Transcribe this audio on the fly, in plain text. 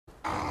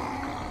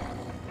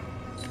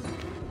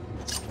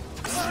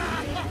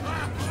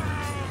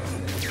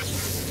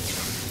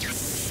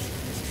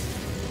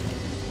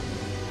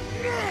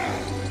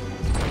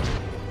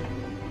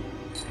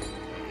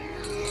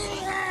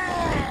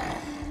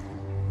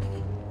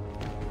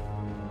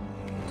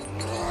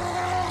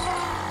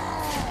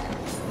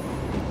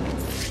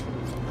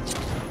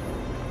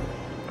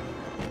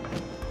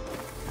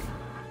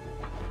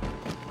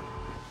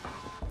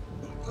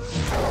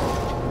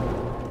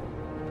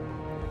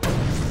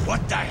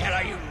What the hell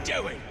are you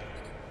doing?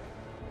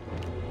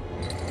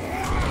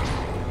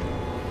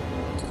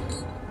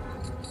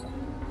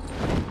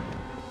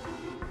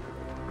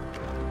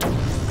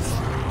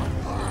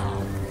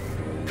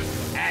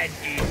 And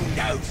he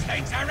knows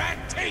things are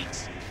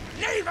antiques!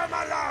 Leave him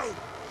alone!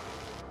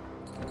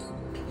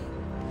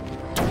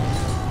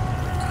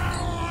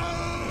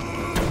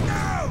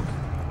 No!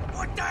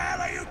 What the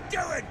hell are you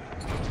doing?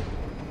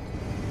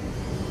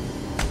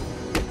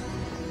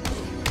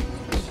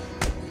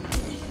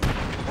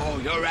 Oh,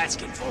 you're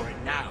asking for it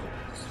now.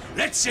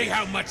 Let's see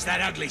how much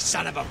that ugly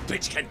son of a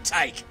bitch can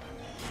take.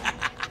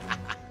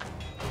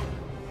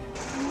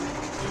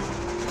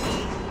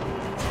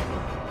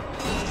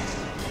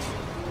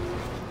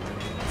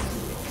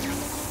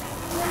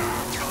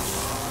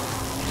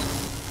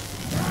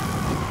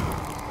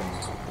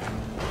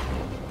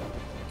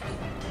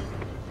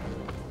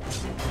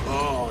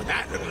 Oh,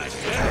 that looked like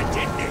blood,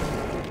 didn't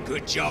it?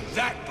 Good job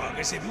that bug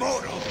is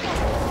immortal.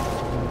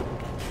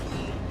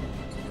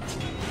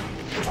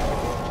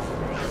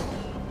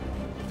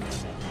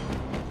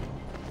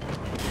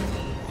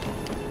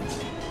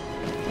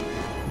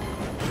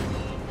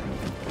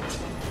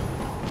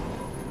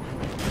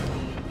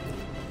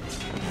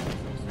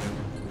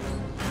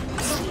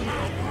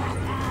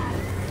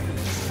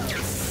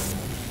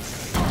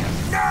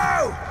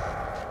 No!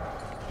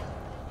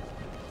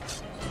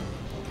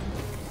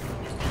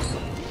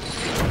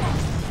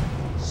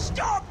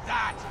 Stop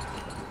that!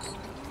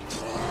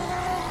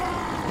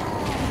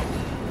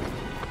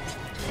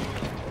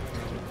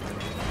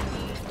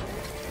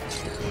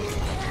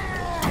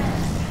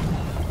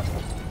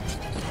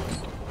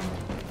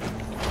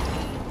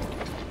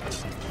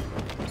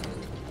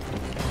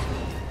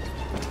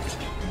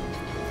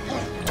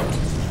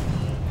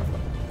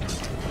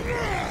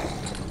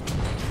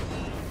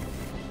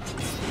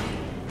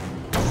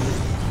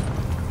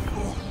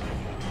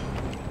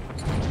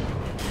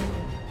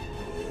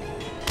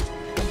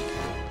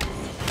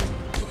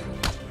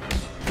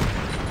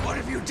 What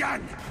have you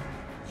done?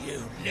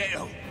 You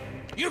little...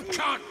 You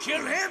can't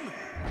kill him!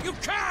 You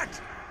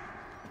can't!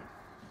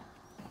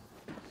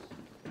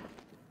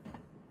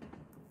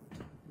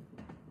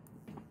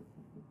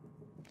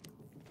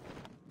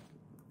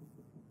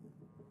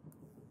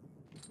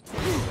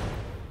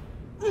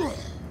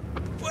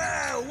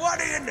 Well, what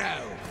do you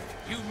know?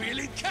 You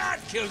really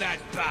can't kill that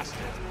bastard!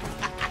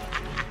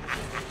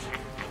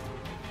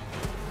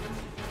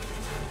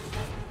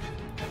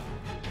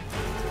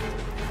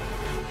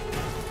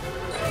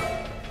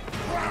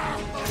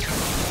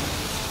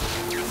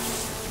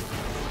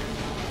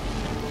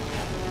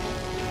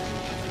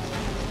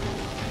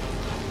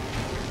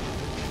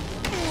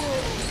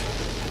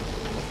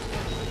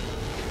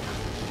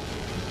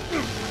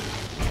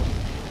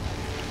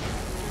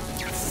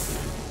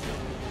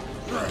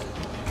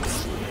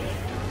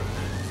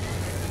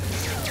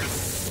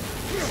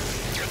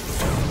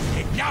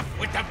 Enough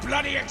with the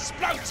bloody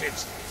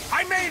explosives!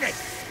 I mean it!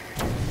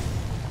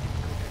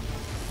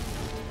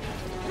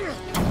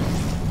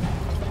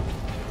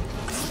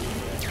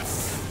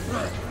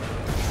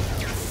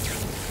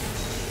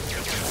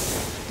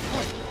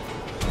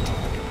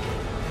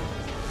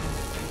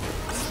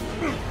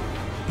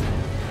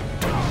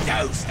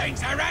 Those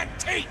things are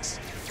antiques!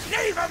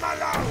 Leave them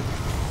alone!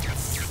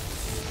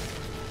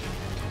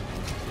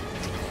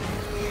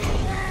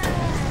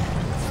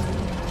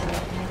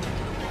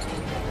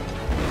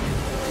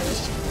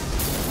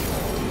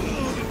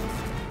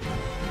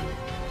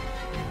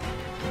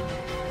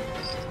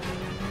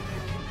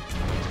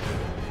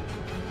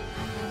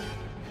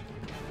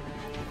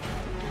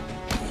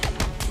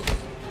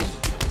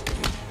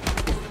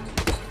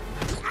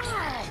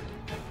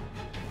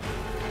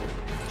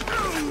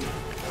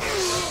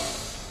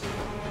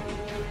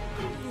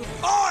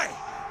 Oi!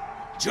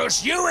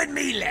 Just you and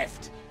me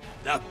left.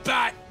 The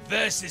bat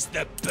versus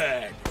the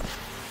bird.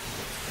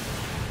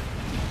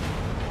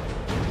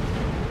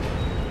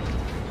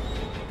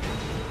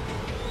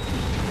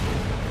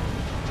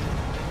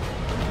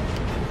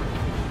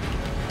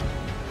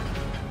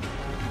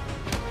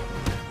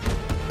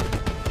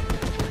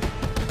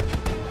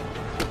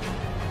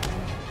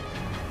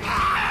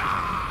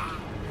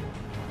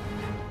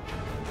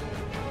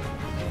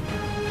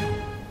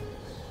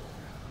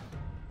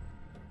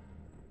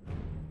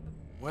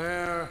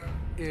 Where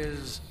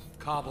is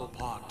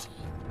Cobblepot?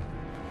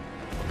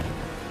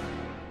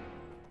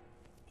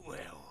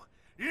 Well,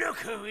 look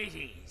who it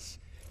is.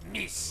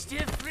 Mr.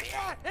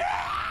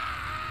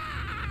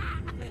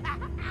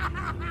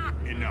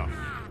 Enough.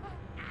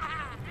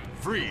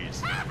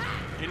 Freeze.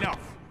 Enough.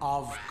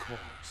 Of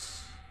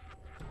course.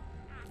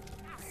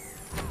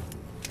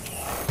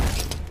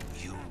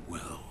 You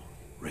will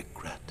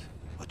regret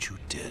what you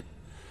did,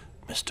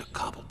 Mr.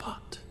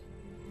 Cobblepot.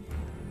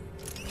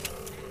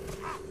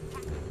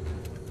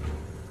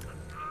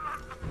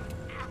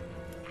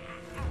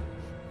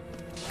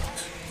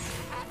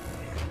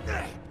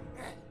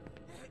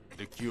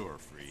 The cure,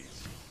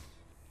 Freeze.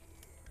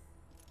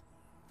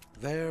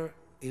 There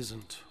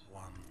isn't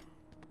one.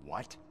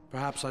 What?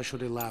 Perhaps I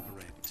should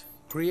elaborate.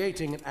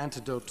 Creating an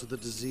antidote to the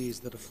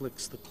disease that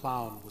afflicts the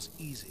clown was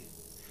easy.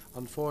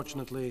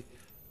 Unfortunately,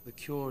 the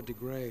cure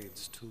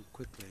degrades too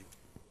quickly.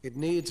 It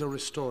needs a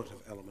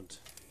restorative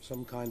element,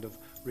 some kind of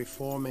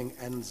reforming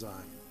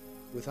enzyme.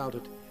 Without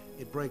it,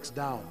 it breaks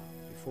down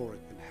before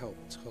it can help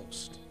its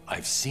host.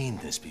 I've seen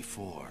this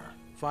before.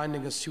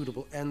 Finding a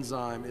suitable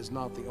enzyme is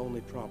not the only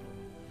problem.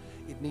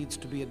 It needs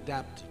to be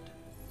adapted,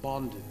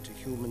 bonded to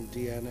human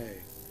DNA.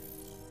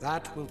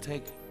 That will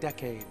take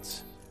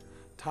decades.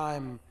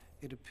 Time,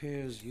 it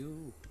appears,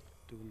 you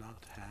do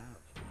not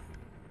have.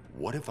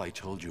 What if I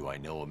told you I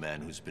know a man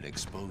who's been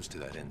exposed to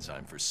that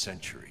enzyme for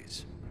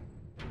centuries?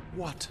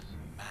 What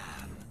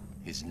man?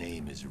 His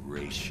name is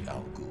Ra's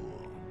al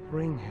Ghul.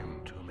 Bring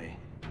him to me.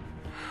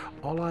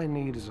 All I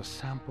need is a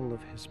sample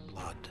of his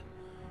blood.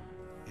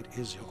 It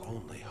is your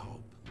only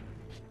hope.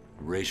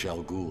 Ra's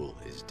al Ghul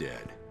is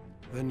dead.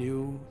 Then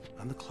you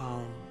and the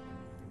clown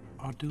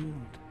are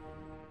doomed.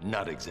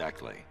 Not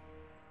exactly.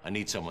 I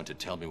need someone to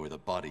tell me where the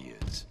body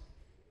is.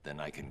 Then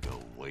I can go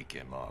wake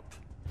him up.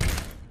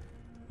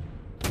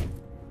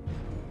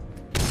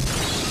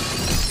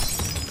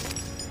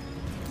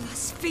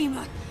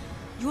 Blasphemer!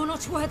 You are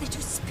not worthy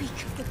to speak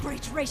of the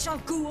great Ra's al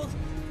Ghul!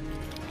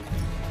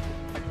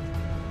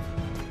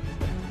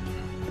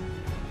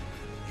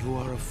 You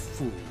are a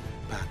fool,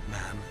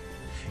 Batman.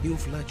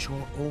 You've let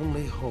your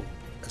only hope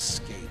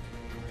escape.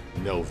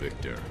 No,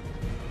 Victor.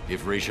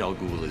 If Ra's al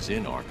Ghul is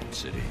in Arkham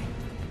City,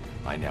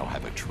 I now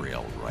have a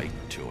trail right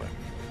to him.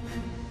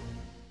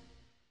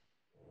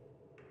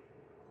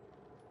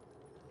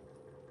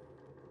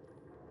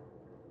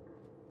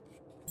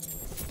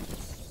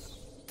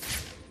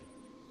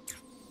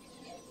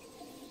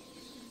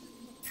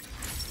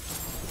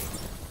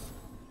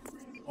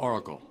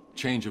 Oracle,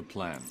 change of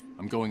plan.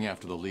 I'm going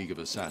after the League of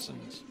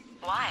Assassins.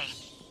 Why?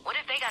 What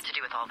have they got to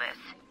do with all this?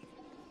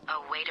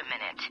 Oh, wait a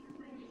minute.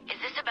 Is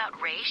this about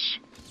Ra's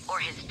or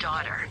his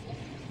daughter?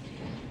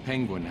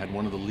 Penguin had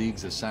one of the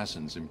League's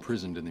assassins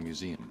imprisoned in the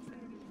museum.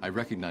 I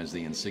recognize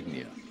the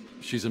insignia.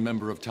 She's a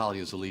member of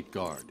Talia's elite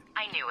guard.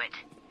 I knew it.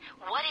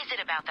 What is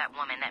it about that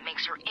woman that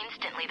makes her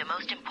instantly the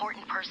most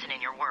important person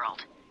in your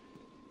world?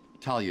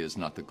 Talia is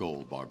not the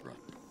goal, Barbara.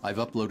 I've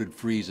uploaded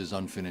Freeze's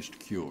unfinished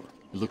cure.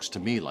 It looks to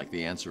me like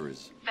the answer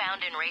is...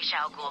 Found in Ra's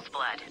al Ghul's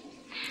blood.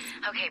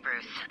 Okay,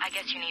 Bruce, I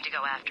guess you need to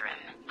go after him.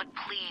 But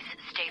please,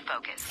 stay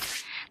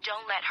focused.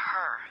 Don't let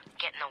her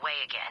get in the way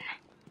again.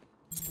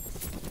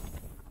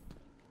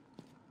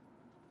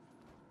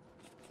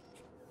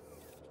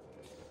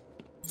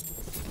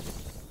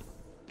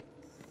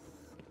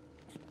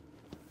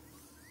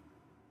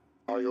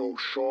 Are you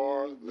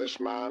sure this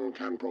man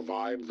can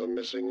provide the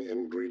missing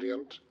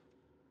ingredient?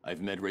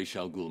 I've met Ra's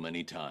al Ghul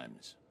many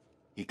times.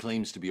 He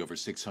claims to be over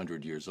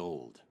 600 years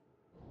old.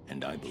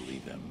 And I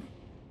believe him.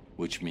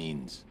 Which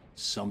means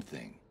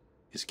something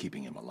is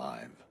keeping him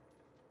alive.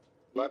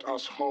 Let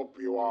us hope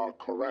you are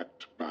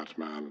correct,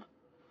 Batman.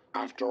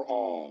 After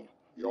all,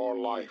 your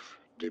life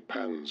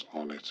depends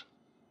on it.